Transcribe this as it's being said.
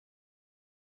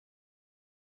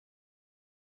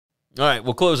All right,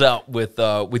 we'll close out with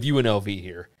UNLV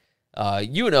here.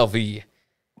 UNLV.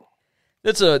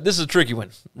 This is a tricky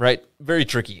one, right? Very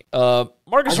tricky.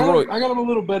 Marcus Arroyo. I got them a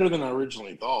little better than I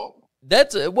originally thought.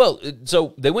 That's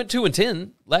so they went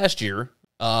 2-10 last year.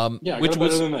 Which was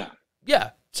better than that.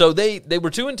 Yeah. So they were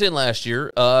 2-10 last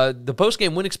year. The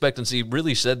post-game win expectancy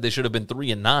really said they should have been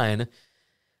 3-9,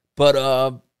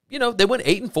 but they went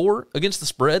 8-4 against the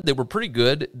spread. They were pretty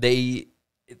good. They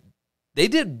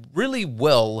did really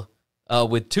well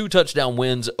with 2 touchdown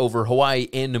wins over Hawaii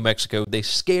and New Mexico. They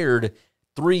scared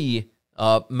 3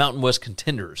 Mountain West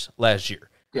contenders last year.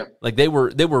 Yeah, like they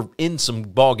were in some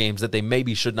ball games that they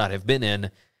maybe should not have been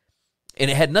in,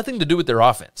 and it had nothing to do with their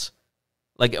offense.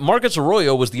 Like Marcus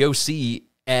Arroyo was the OC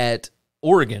at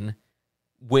Oregon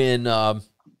when, oh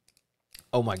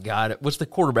my God, what's the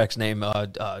quarterback's name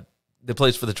that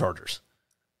plays for the Chargers?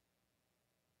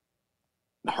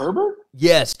 Herbert?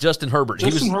 Yes, Justin Herbert.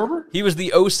 Herbert? He was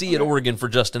the OC at Oregon for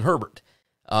Justin Herbert,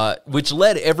 which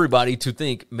led everybody to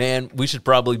think, man, we should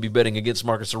probably be betting against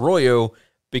Marcus Arroyo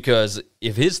because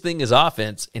if his thing is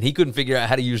offense and he couldn't figure out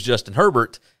how to use Justin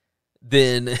Herbert,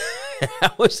 then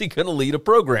how is he going to lead a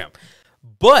program?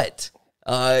 But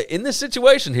in this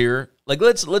situation here, like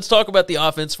let's talk about the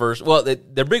offense first. Well,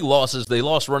 their big losses, they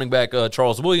lost running back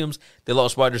Charles Williams, they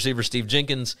lost wide receiver Steve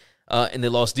Jenkins, and they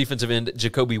lost defensive end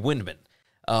Jacoby Windman.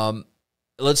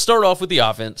 Let's start off with the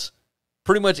offense.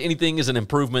 Pretty much anything is an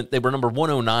improvement. They were number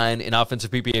 109 in offensive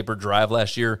PPA per drive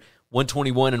last year,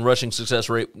 121 in rushing success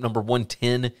rate, number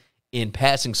 110 in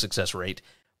passing success rate.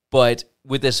 But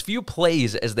with as few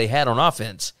plays as they had on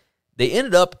offense, they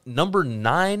ended up number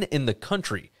 9 in the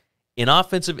country in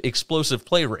offensive explosive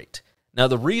play rate. Now,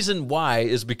 the reason why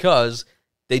is because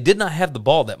they did not have the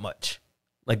ball that much.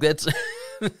 Like, that's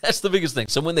that's the biggest thing.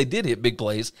 So when they did hit big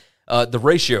plays, the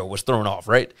ratio was thrown off,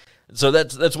 right? So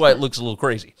that's why it looks a little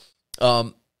crazy.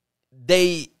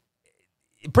 They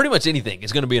pretty much anything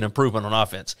is going to be an improvement on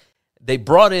offense. They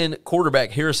brought in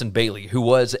quarterback Harrison Bailey, who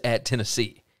was at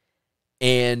Tennessee.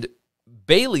 And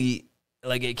Bailey,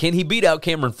 like, can he beat out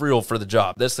Cameron Friel for the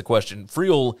job? That's the question.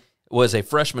 Friel was a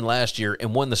freshman last year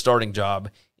and won the starting job.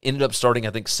 Ended up starting,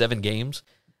 I think, 7 games.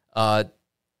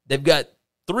 They've got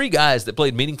 3 guys that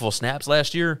played meaningful snaps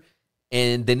last year,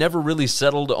 and they never really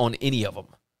settled on any of them.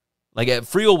 Like,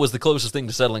 Friel was the closest thing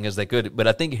to settling as they could, but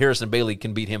I think Harrison Bailey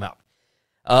can beat him out.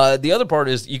 The other part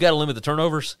is you got to limit the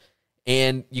turnovers,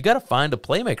 and you got to find a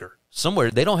playmaker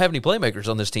somewhere. They don't have any playmakers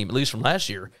on this team, at least from last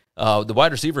year. The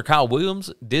wide receiver, Kyle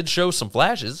Williams, did show some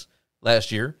flashes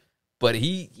last year, but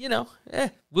he,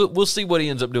 we'll see what he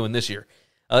ends up doing this year.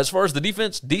 As far as the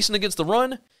defense, decent against the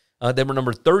run. They were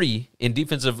number 30 in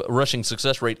defensive rushing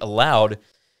success rate allowed.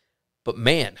 But,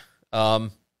 man, I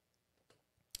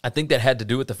think that had to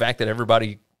do with the fact that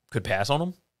everybody could pass on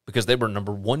them because they were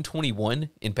number 121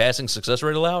 in passing success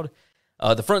rate allowed.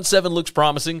 The front 7 looks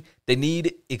promising. They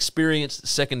need experienced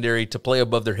secondary to play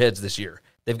above their heads this year.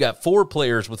 They've got 4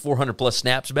 players with 400-plus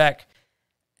snaps back.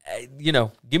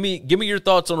 Give me your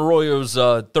thoughts on Arroyo's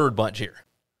third bunch here.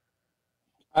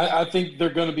 I think they're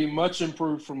going to be much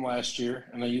improved from last year,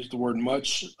 and I used the word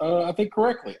much, I think,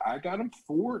 correctly. I got them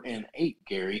 4-8,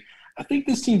 Gary. I think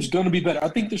this team's going to be better. I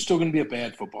think they're still going to be a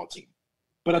bad football team,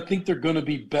 but I think they're going to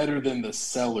be better than the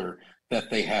seller that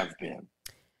they have been.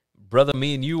 Brother,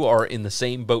 me and you are in the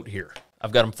same boat here.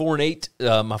 I've got them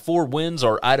 4-8. My 4 wins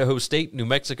are Idaho State, New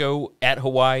Mexico, at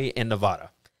Hawaii, and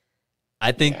Nevada.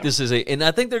 I think this is and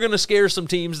I think they're going to scare some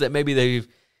teams that maybe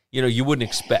you wouldn't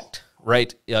expect.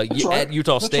 Right? At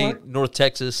Utah State, right. North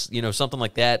Texas, something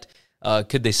like that.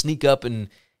 Could they sneak up and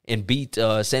beat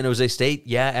San Jose State?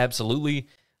 Yeah, absolutely.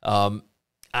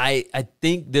 I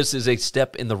think this is a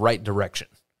step in the right direction.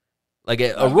 Like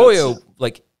Arroyo,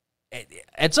 like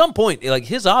at some point, like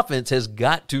his offense has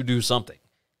got to do something,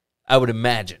 I would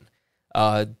imagine.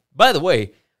 By the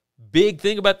way, big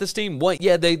thing about this team,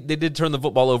 they did turn the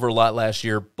football over a lot last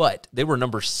year, but they were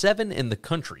number 7 in the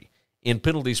country in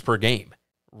penalties per game.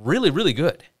 Really, really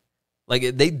good.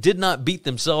 Like, they did not beat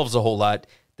themselves a whole lot.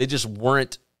 They just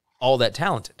weren't all that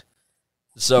talented.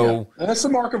 So that's the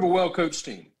mark of a well-coached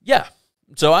team. Yeah.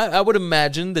 So I would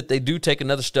imagine that they do take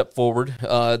another step forward.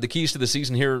 The keys to the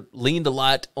season here leaned a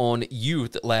lot on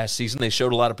youth last season. They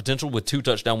showed a lot of potential with 2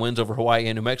 touchdown wins over Hawaii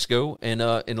and New Mexico. And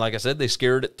like I said, they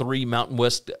scared 3 Mountain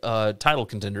West title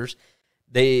contenders.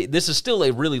 This is still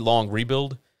a really long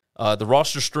rebuild. The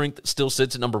roster strength still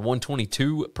sits at number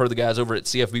 122 per the guys over at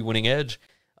CFB Winning Edge.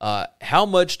 How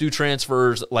much do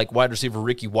transfers like wide receiver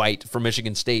Ricky White from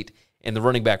Michigan State and the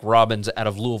running back Robbins out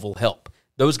of Louisville help?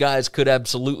 Those guys could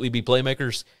absolutely be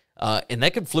playmakers, and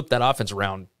that could flip that offense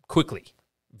around quickly,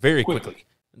 very quickly.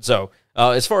 So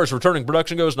as far as returning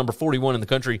production goes, number 41 in the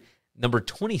country, number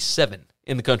 27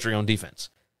 in the country on defense.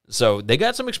 So they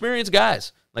got some experienced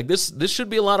guys. Like this should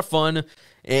be a lot of fun.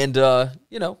 And,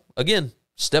 again,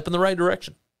 step in the right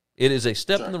direction. It is a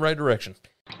step in the right direction.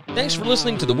 Thanks for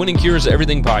listening to the Winning Cures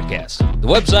Everything podcast. The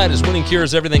website is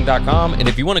winningcureseverything.com, and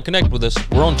if you want to connect with us,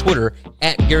 we're on Twitter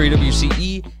at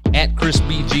GaryWCE, at Chris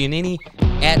B. Giannini,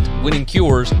 at Winning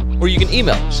Cures, or you can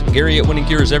email us, Gary at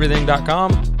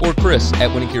winningcureseverything.com or Chris at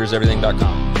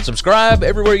winningcureseverything.com. Subscribe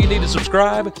everywhere you need to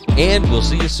subscribe, and we'll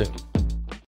see you soon.